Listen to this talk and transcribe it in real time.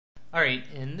Alright,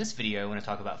 in this video I want to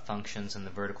talk about functions and the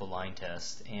vertical line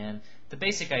test. And the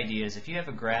basic idea is if you have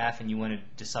a graph and you want to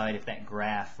decide if that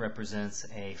graph represents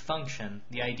a function,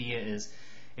 the idea is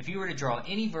if you were to draw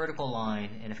any vertical line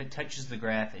and if it touches the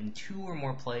graph in two or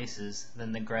more places,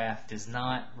 then the graph does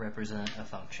not represent a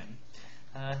function.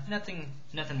 Nothing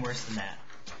worse than that.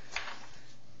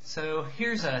 So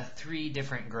here's three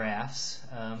different graphs.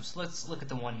 So let's look at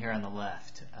the one here on the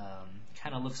left.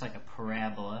 Kind of looks like a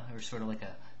parabola, or sort of like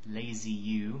a lazy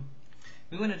U.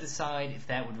 We want to decide if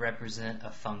that would represent a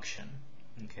function.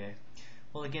 Okay.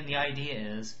 Well, again, the idea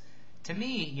is, to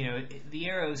me, the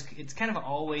arrows, it's kind of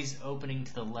always opening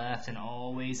to the left and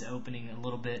always opening a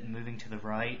little bit and moving to the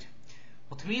right.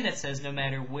 Well, to me that says no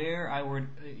matter where I were,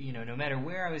 no matter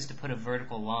where I was to put a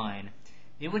vertical line,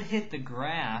 it would hit the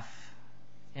graph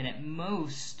in at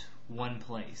most one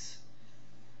place.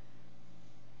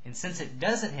 And since it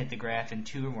doesn't hit the graph in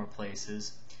two or more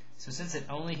places, so since it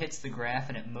only hits the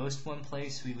graph in at most one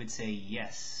place, we would say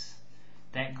yes,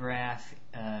 that graph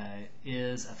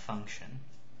is a function.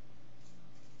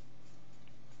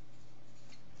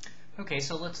 Okay,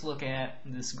 so let's look at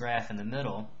this graph in the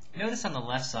middle. Notice on the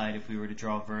left side, if we were to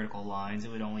draw vertical lines,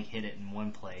 it would only hit it in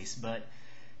one place. But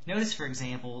notice, for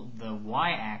example, the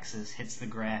y-axis hits the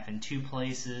graph in two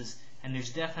places, and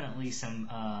there's definitely some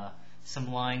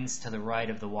lines to the right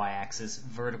of the y-axis,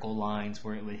 vertical lines,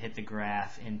 where it would hit the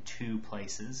graph in two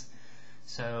places.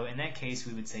 So in that case,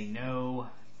 we would say no,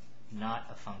 not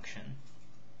a function.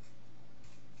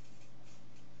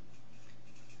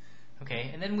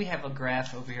 Okay, and then we have a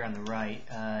graph over here on the right.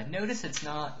 Notice it's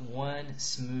not one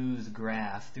smooth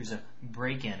graph. There's a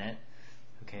break in it.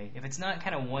 Okay, if it's not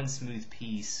kind of one smooth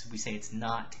piece, we say it's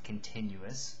not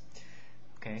continuous.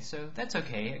 Okay, so that's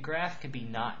okay. A graph could be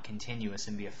not continuous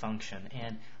and be a function,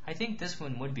 and I think this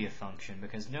one would be a function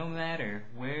because no matter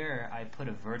where I put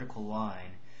a vertical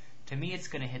line, to me it's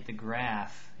going to hit the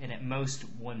graph in at most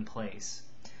one place.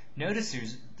 Notice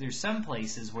there's some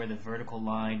places where the vertical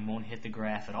line won't hit the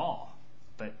graph at all,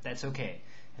 but that's okay,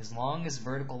 as long as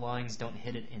vertical lines don't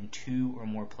hit it in two or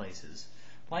more places.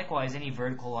 Likewise, any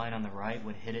vertical line on the right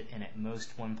would hit it in at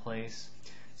most one place.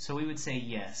 So we would say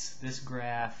yes, this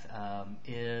graph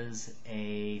is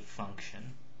a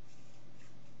function.